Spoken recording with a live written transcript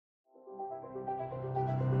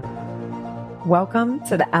Welcome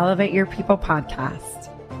to the Elevate Your People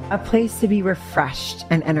podcast, a place to be refreshed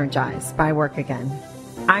and energized by work again.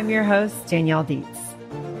 I'm your host, Danielle Dietz.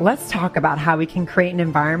 Let's talk about how we can create an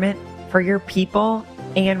environment for your people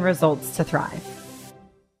and results to thrive.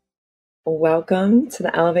 Welcome to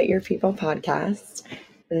the Elevate Your People podcast.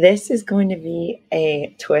 This is going to be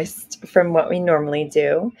a twist from what we normally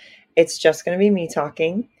do. It's just going to be me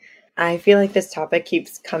talking. I feel like this topic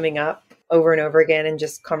keeps coming up over and over again in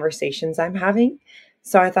just conversations I'm having.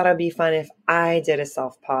 So I thought it'd be fun if I did a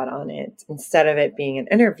self-pod on it instead of it being an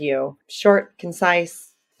interview. Short,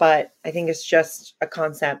 concise, but I think it's just a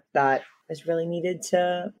concept that is really needed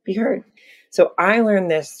to be heard. So I learned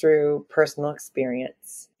this through personal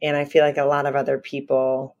experience. And I feel like a lot of other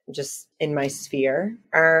people just in my sphere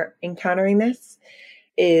are encountering this,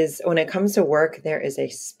 is when it comes to work, there is a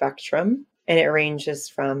spectrum, and it ranges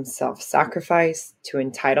from self-sacrifice to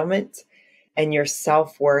entitlement. And your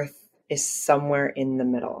self-worth is somewhere in the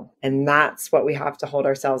middle. And that's what we have to hold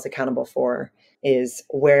ourselves accountable for, is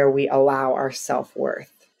where we allow our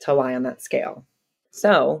self-worth to lie on that scale.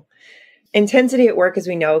 So intensity at work, as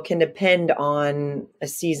we know, can depend on a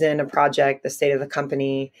season, a project, the state of the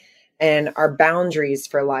company, and our boundaries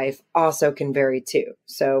for life also can vary too.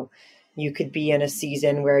 So you could be in a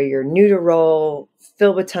season where you're new to role,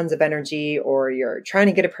 filled with tons of energy, or you're trying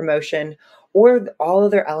to get a promotion, or all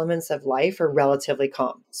other elements of life are relatively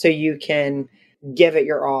calm. So you can give it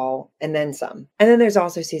your all and then some. And then there's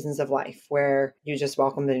also seasons of life where you just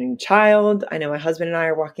welcome a new child. I know my husband and I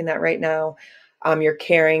are walking that right now. You're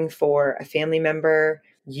caring for a family member.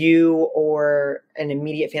 You or an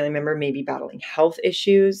immediate family member may be battling health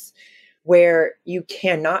issues where you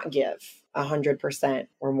cannot give 100%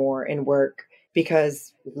 or more in work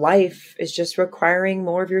because life is just requiring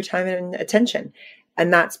more of your time and attention.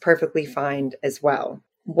 And that's perfectly fine as well.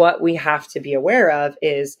 What we have to be aware of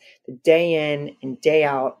is the day in and day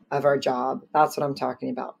out of our job. That's what I'm talking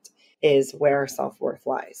about, is where our self-worth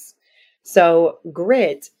lies. So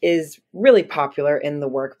grit is really popular in the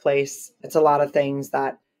workplace. It's a lot of things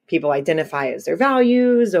that people identify as their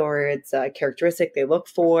values, or it's a characteristic they look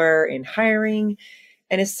for in hiring.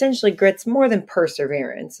 And essentially, grit's more than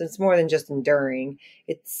perseverance. It's more than just enduring.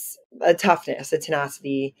 It's a toughness, a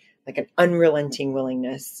tenacity, like an unrelenting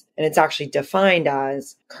willingness. And it's actually defined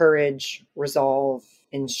as courage, resolve,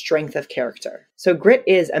 and strength of character. So grit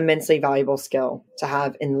is an immensely valuable skill to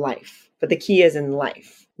have in life. But the key is in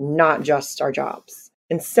life, not just our jobs.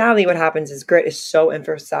 And sadly, what happens is grit is so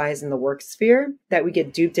emphasized in the work sphere that we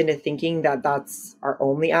get duped into thinking that that's our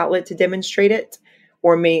only outlet to demonstrate it,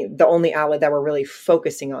 or the only outlet that we're really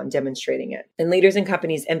focusing on demonstrating it. And leaders and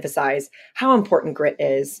companies emphasize how important grit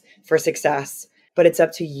is for success, but it's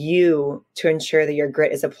up to you to ensure that your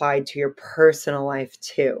grit is applied to your personal life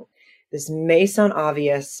too. This may sound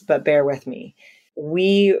obvious, but bear with me.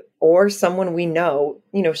 We, or someone we know,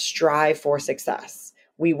 strive for success.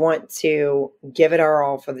 We want to give it our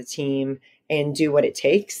all for the team and do what it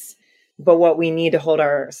takes. But what we need to hold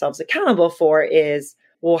ourselves accountable for is,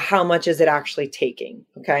 well, how much is it actually taking?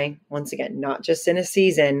 Okay. Once again, not just in a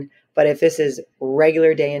season, but if this is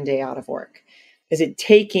regular day in, day out of work. Is it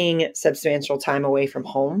taking substantial time away from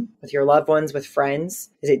home with your loved ones, with friends?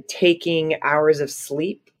 Is it taking hours of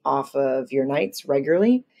sleep off of your nights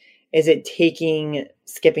regularly? Is it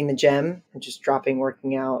skipping the gym and just dropping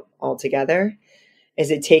working out altogether?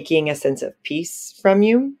 Is it taking a sense of peace from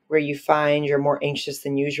you where you find you're more anxious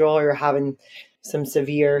than usual, or you're having some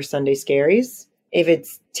severe Sunday scaries? If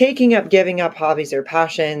it's giving up hobbies or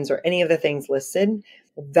passions or any of the things listed,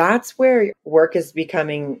 that's where work is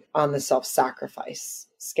becoming on the self-sacrifice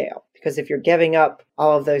scale. Because if you're giving up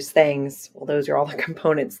all of those things, well, those are all the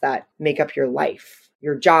components that make up your life.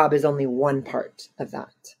 Your job is only one part of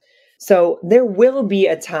that. So there will be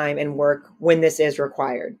a time in work when this is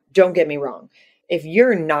required. Don't get me wrong. If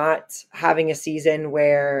you're not having a season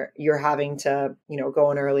where you're having to,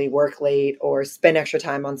 go in early, work late, or spend extra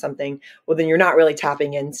time on something, well, then you're not really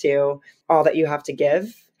tapping into all that you have to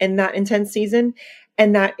give in that intense season.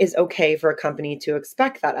 And that is okay for a company to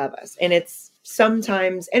expect that of us. And it's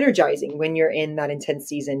sometimes energizing when you're in that intense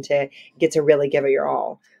season to get to really give it your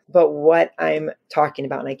all. But what I'm talking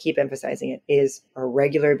about, and I keep emphasizing it, is a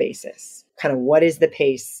regular basis. Kind of what is the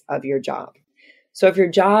pace of your job? So if your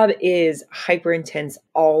job is hyper intense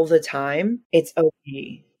all the time, it's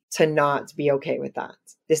okay to not be okay with that.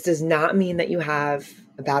 This does not mean that you have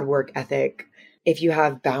a bad work ethic if you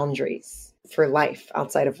have boundaries for life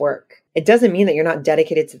outside of work. It doesn't mean that you're not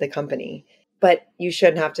dedicated to the company, but you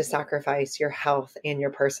shouldn't have to sacrifice your health and your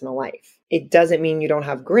personal life. It doesn't mean you don't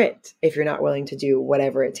have grit if you're not willing to do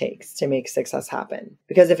whatever it takes to make success happen.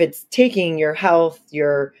 Because if it's taking your health,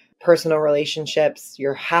 your personal relationships,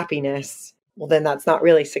 your happiness, well, then that's not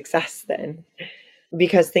really success then.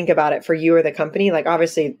 Because think about it, for you or the company, like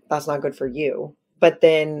obviously that's not good for you. But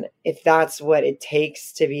then if that's what it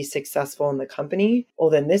takes to be successful in the company,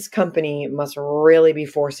 well, then this company must really be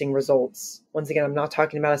forcing results. Once again, I'm not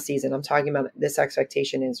talking about a season. I'm talking about this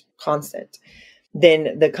expectation is constant.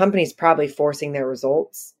 Then the company's probably forcing their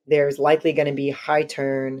results. There's likely going to be high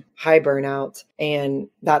turn, high burnout, and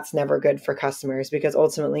that's never good for customers because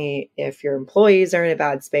ultimately, if your employees are in a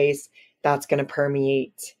bad space, that's going to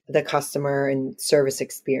permeate the customer and service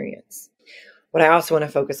experience. What I also want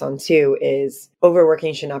to focus on too is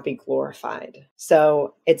overworking should not be glorified.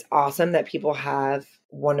 So it's awesome that people have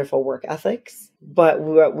wonderful work ethics, but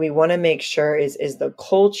what we want to make sure is the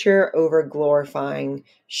culture over glorifying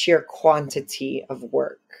sheer quantity of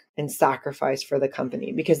work and sacrifice for the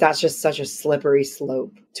company, because that's just such a slippery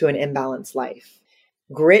slope to an imbalanced life.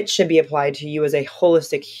 Grit should be applied to you as a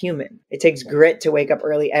holistic human. It takes grit to wake up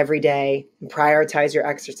early every day, prioritize your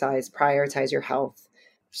exercise, prioritize your health.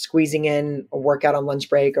 Squeezing in a workout on lunch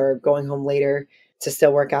break or going home later to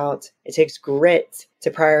still work out. It takes grit to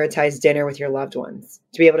prioritize dinner with your loved ones,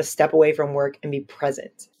 to be able to step away from work and be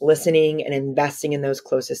present, listening and investing in those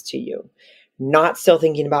closest to you, not still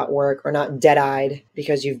thinking about work or not dead-eyed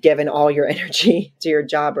because you've given all your energy to your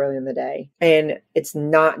job early in the day. And it's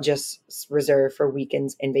not just reserved for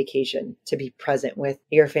weekends and vacation to be present with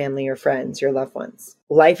your family, your friends, your loved ones.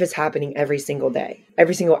 Life is happening every single day,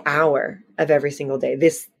 every single hour of every single day.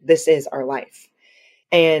 This is our life.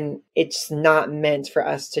 And it's not meant for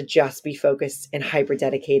us to just be focused and hyper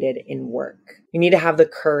dedicated in work. You need to have the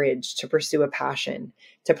courage to pursue a passion,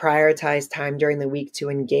 to prioritize time during the week to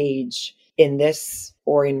engage in this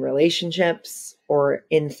or in relationships or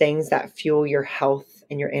in things that fuel your health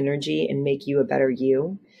and your energy and make you a better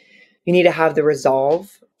you. You need to have the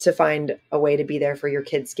resolve to find a way to be there for your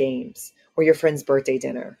kids' games or your friend's birthday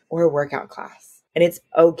dinner or a workout class. And it's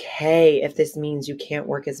okay if this means you can't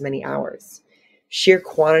work as many hours. Sheer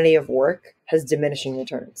quantity of work has diminishing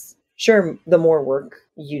returns. Sure, the more work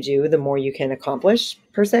you do, the more you can accomplish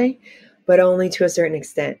per se, but only to a certain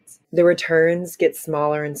extent. The returns get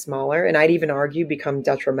smaller and smaller, and I'd even argue become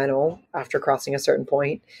detrimental after crossing a certain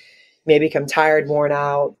point. You may become tired, worn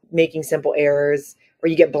out, making simple errors, or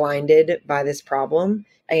you get blinded by this problem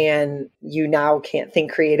and you now can't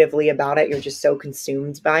think creatively about it. You're just so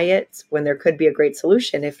consumed by it when there could be a great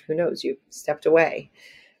solution if, who knows, you stepped away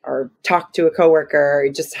or talked to a coworker or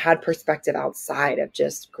just had perspective outside of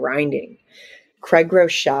just grinding. Craig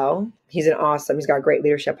Rochelle, he's got a great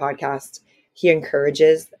leadership podcast. He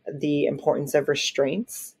encourages the importance of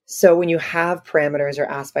restraints. So when you have parameters or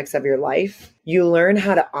aspects of your life, you learn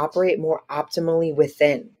how to operate more optimally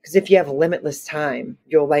within. Because if you have limitless time,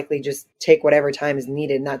 you'll likely just take whatever time is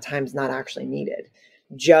needed, and that time's not actually needed.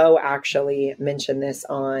 Joe actually mentioned this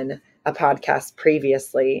on a podcast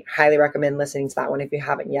previously. Highly recommend listening to that one if you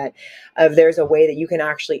haven't yet. There's a way that you can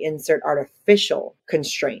actually insert artificial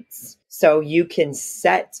constraints. So you can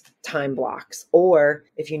set time blocks, or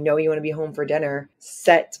if you know you want to be home for dinner,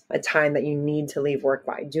 set a time that you need to leave work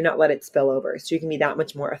by. Do not let it spill over so you can be that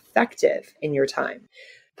much more effective in your time.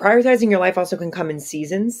 Prioritizing your life also can come in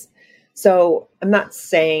seasons. So I'm not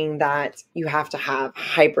saying that you have to have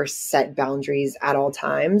hyper set boundaries at all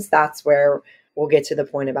times. That's where we'll get to the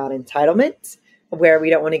point about entitlement, where we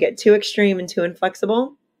don't want to get too extreme and too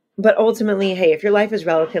inflexible. But ultimately, hey, if your life is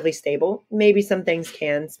relatively stable, maybe some things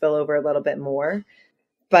can spill over a little bit more,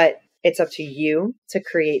 but it's up to you to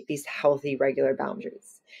create these healthy, regular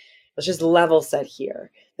boundaries. Let's just level set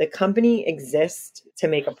here. The company exists to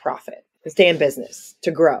make a profit, to stay in business,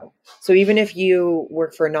 to grow. So even if you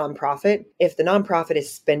work for a nonprofit, if the nonprofit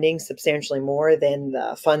is spending substantially more than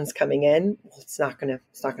the funds coming in, well, it's not going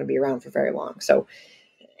to be around for very long. So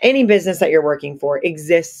any business that you're working for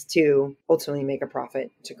exists to ultimately make a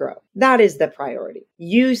profit, to grow. That is the priority.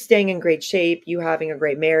 You staying in great shape, you having a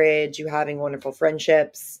great marriage, you having wonderful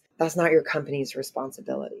friendships, that's not your company's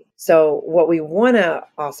responsibility. So what we want to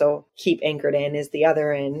also keep anchored in is the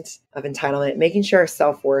other end of entitlement, making sure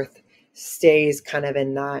self-worth stays kind of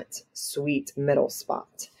in that sweet middle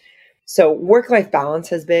spot. So work-life balance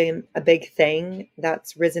has been a big thing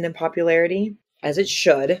that's risen in popularity, as it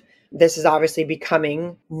should. This is obviously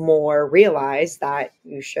becoming more realized that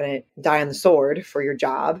you shouldn't die on the sword for your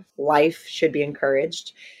job. Life should be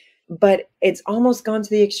encouraged. But it's almost gone to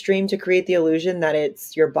the extreme to create the illusion that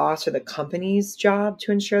it's your boss or the company's job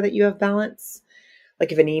to ensure that you have balance.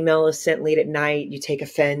 Like if an email is sent late at night, you take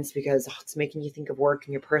offense because it's making you think of work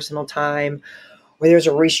and your personal time, or there's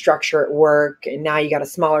a restructure at work and now you got a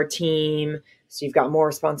smaller team. So you've got more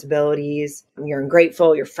responsibilities, you're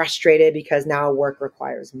ungrateful, you're frustrated because now work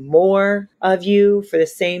requires more of you for the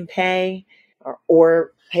same pay,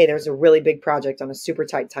 or hey, there's a really big project on a super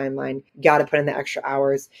tight timeline. You got to put in the extra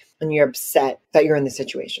hours and you're upset that you're in the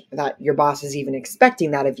situation, that your boss is even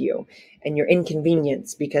expecting that of you, and you're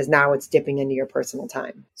inconvenienced because now it's dipping into your personal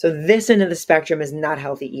time. So this end of the spectrum is not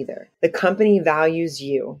healthy either. The company values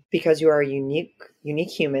you because you are a unique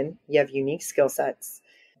human. You have unique skill sets,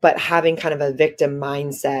 but having kind of a victim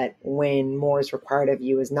mindset when more is required of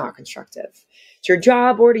you is not constructive to your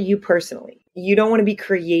job or to you personally. You don't want to be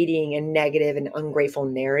creating a negative and ungrateful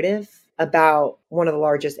narrative about one of the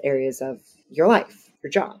largest areas of your life, your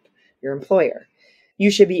job, your employer. You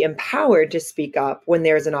should be empowered to speak up when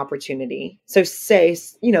there's an opportunity. So say,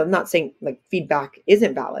 not saying like feedback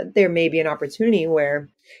isn't valid. There may be an opportunity where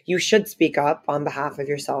you should speak up on behalf of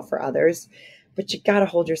yourself or others, but you got to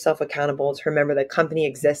hold yourself accountable to remember the company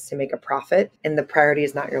exists to make a profit and the priority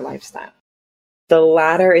is not your lifestyle. The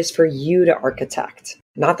latter is for you to architect,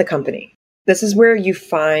 not the company. This is where you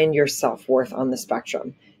find your self-worth on the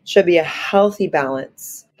spectrum. It should be a healthy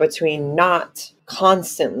balance between not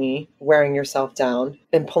constantly wearing yourself down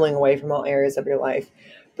and pulling away from all areas of your life,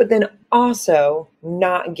 but then also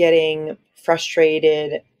not getting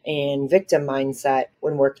frustrated and victim mindset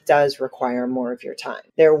when work does require more of your time.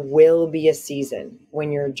 There will be a season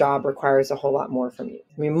when your job requires a whole lot more from you.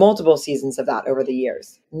 I mean, multiple seasons of that over the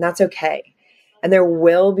years, and that's okay. And there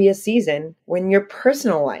will be a season when your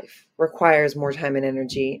personal life requires more time and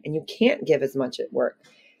energy and you can't give as much at work.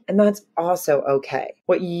 And that's also okay.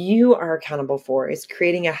 What you are accountable for is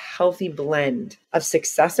creating a healthy blend of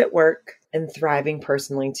success at work and thriving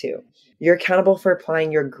personally too. You're accountable for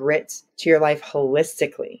applying your grit to your life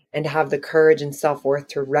holistically and have the courage and self-worth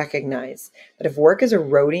to recognize that if work is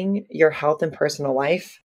eroding your health and personal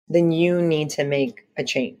life, then you need to make a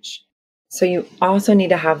change. So you also need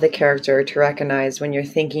to have the character to recognize when you're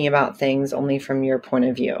thinking about things only from your point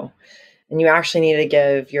of view. And you actually need to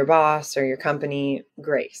give your boss or your company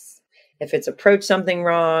grace. If it's approached something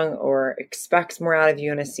wrong or expects more out of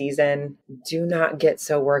you in a season, do not get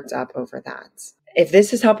so worked up over that. If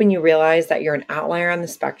this is helping you realize that you're an outlier on the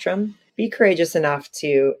spectrum, be courageous enough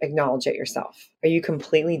to acknowledge it yourself. Are you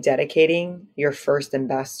completely dedicating your first and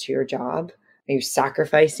best to your job? Are you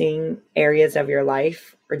sacrificing areas of your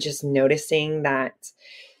life, or just noticing that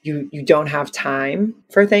you don't have time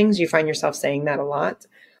for things? You find yourself saying that a lot.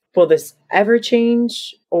 Will this ever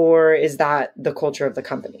change, or is that the culture of the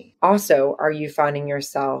company? Also, are you finding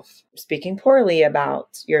yourself speaking poorly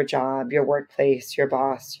about your job, your workplace, your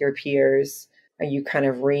boss, your peers? Are you kind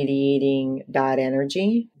of radiating bad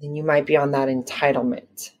energy? Then you might be on that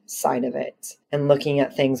entitlement side of it and looking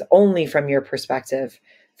at things only from your perspective,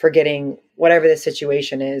 forgetting whatever the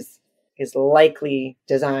situation is likely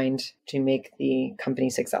designed to make the company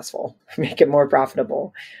successful, make it more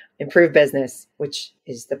profitable, improve business, which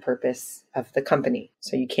is the purpose of the company.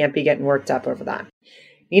 So you can't be getting worked up over that.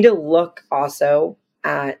 You need to look also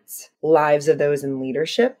at lives of those in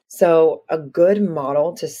leadership. So a good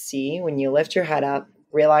model to see when you lift your head up,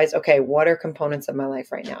 realize, okay, what are components of my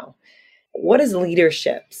life right now? What is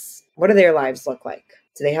leadership's? What do their lives look like?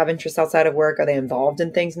 Do they have interests outside of work? Are they involved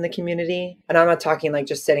in things in the community? And I'm not talking like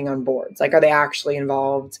just sitting on boards. Like, are they actually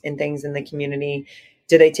involved in things in the community?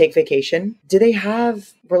 Do they take vacation? Do they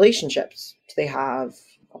have relationships? Do they have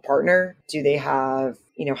a partner? Do they have,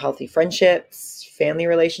 healthy friendships, family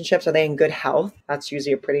relationships? Are they in good health? That's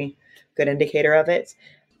usually a pretty good indicator of it.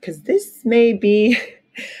 Because this may be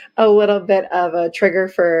a little bit of a trigger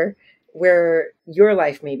for where your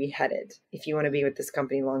life may be headed if you want to be with this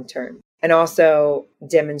company long term. And also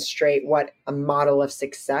demonstrate what a model of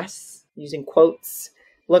success, using quotes,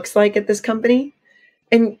 looks like at this company.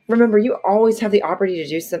 And remember, you always have the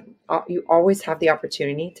opportunity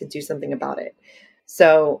to do something about it.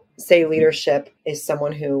 So say leadership is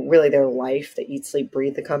someone who really their life, they eat, sleep,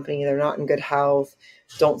 breathe the company. They're not in good health,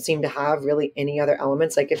 don't seem to have really any other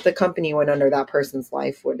elements. Like if the company went under, that person's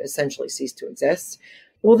life would essentially cease to exist.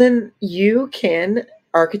 Well, then you can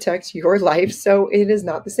architect your life so it is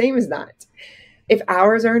not the same as that. If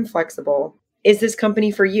hours are inflexible, is this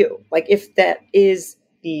company for you? Like if that is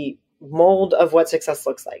the mold of what success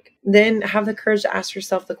looks like, then have the courage to ask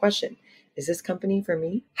yourself the question, is this company for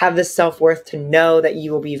me? Have the self-worth to know that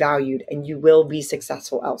you will be valued and you will be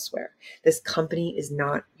successful elsewhere. This company is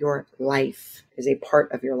not your life, it is a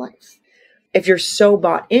part of your life. If you're so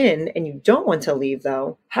bought in and you don't want to leave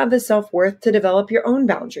though, have the self-worth to develop your own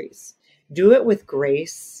boundaries. Do it with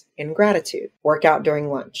grace and gratitude. Work out during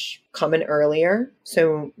lunch. Come in earlier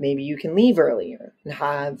so maybe you can leave earlier and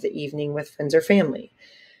have the evening with friends or family.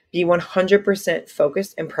 Be 100%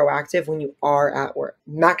 focused and proactive when you are at work.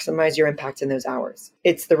 Maximize your impact in those hours.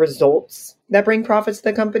 It's the results that bring profits to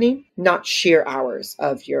the company, not sheer hours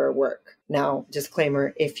of your work. Now,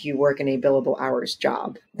 disclaimer, if you work in a billable hours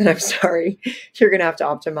job, then I'm sorry, you're going to have to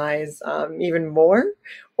optimize even more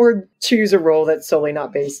or choose a role that's solely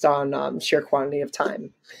not based on sheer quantity of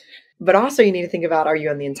time. But also you need to think about, are you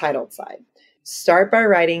on the entitled side? Start by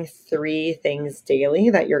writing 3 things daily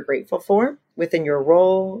that you're grateful for within your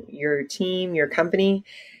role, your team, your company,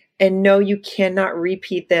 and know you cannot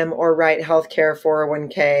repeat them or write healthcare,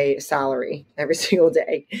 401k, salary every single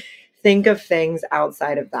day. Think of things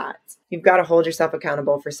outside of that. You've got to hold yourself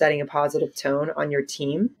accountable for setting a positive tone on your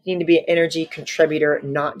team. You need to be an energy contributor,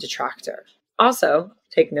 not detractor. Also,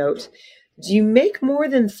 take note, do you make more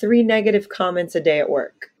than 3 negative comments a day at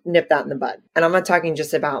work? Nip that in the bud. And I'm not talking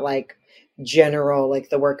just about general,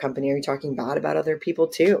 the work company. Are you talking bad about other people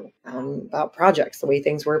too? About projects, the way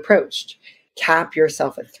things were approached. Cap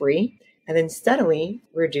yourself at 3 and then steadily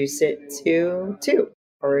reduce it to 2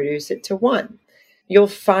 or reduce it to 1. You'll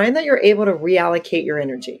find that you're able to reallocate your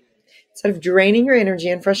energy. Instead of draining your energy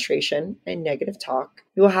and frustration and negative talk,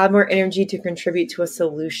 you will have more energy to contribute to a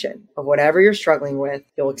solution of whatever you're struggling with.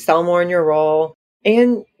 You'll excel more in your role,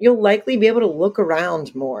 and you'll likely be able to look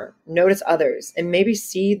around more, notice others, and maybe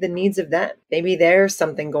see the needs of them. Maybe there's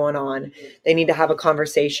something going on. They need to have a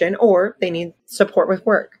conversation or they need support with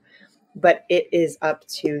work. But it is up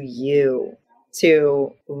to you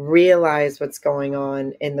to realize what's going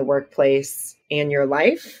on in the workplace and your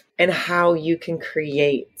life and how you can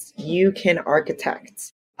you can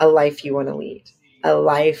architect a life you want to lead, a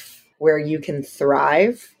life where you can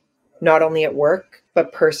thrive, not only at work,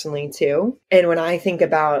 but personally too. And when I think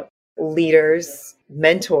about leaders,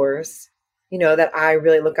 mentors, that I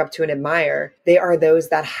really look up to and admire, they are those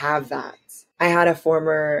that have that. I had a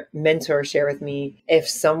former mentor share with me, if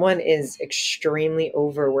someone is extremely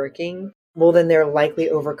overworking, well, then they're likely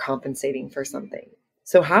overcompensating for something.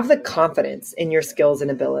 So have the confidence in your skills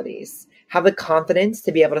and abilities. Have the confidence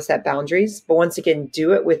to be able to set boundaries, but once again,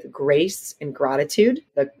 do it with grace and gratitude.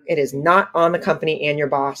 It is not on the company and your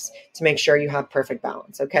boss to make sure you have perfect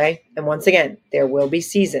balance, okay? And once again, there will be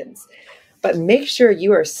seasons, but make sure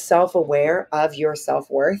you are self-aware of your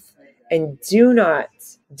self-worth and do not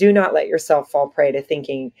let yourself fall prey to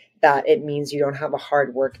thinking that it means you don't have a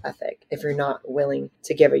hard work ethic if you're not willing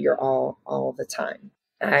to give it your all the time.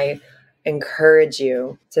 I encourage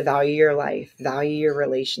you to value your life, value your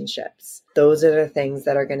relationships. Those are the things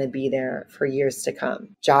that are going to be there for years to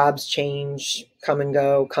come. Jobs change, come and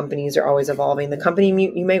go. Companies are always evolving. The company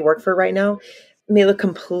you may work for right now may look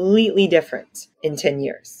completely different in 10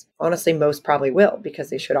 years. Honestly, most probably will,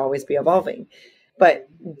 because they should always be evolving. But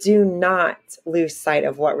do not lose sight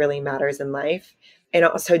of what really matters in life. And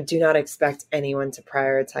also do not expect anyone to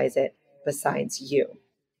prioritize it besides you.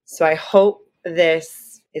 So I hope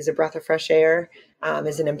this is a breath of fresh air,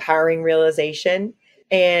 is an empowering realization.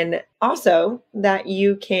 And also that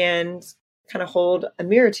you can kind of hold a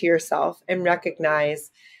mirror to yourself and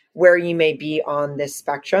recognize where you may be on this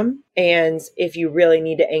spectrum. And if you really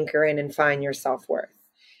need to anchor in and find your self-worth.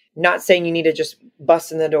 Not saying you need to just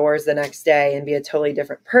bust in the doors the next day and be a totally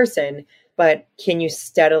different person, but can you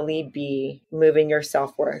steadily be moving your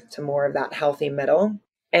self-worth to more of that healthy middle?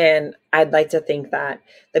 And I'd like to think that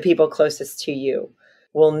the people closest to you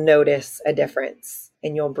will notice a difference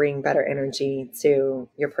and you'll bring better energy to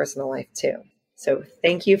your personal life too. So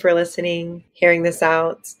thank you for listening, hearing this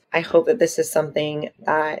out. I hope that this is something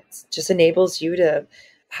that just enables you to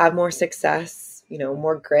have more success,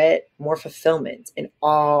 more grit, more fulfillment in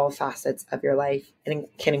all facets of your life, and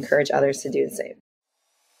can encourage others to do the same.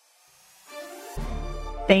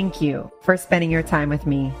 Thank you for spending your time with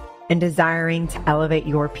me and desiring to elevate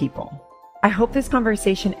your people. I hope this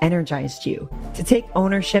conversation energized you to take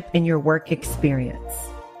ownership in your work experience.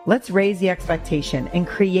 Let's raise the expectation and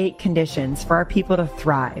create conditions for our people to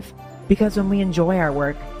thrive, because when we enjoy our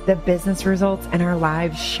work, the business results and our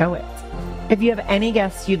lives show it. If you have any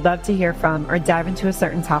guests you'd love to hear from or dive into a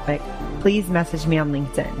certain topic, please message me on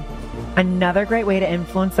LinkedIn. Another great way to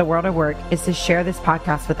influence the world of work is to share this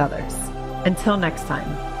podcast with others. Until next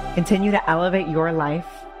time, continue to elevate your life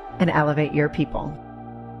and elevate your people.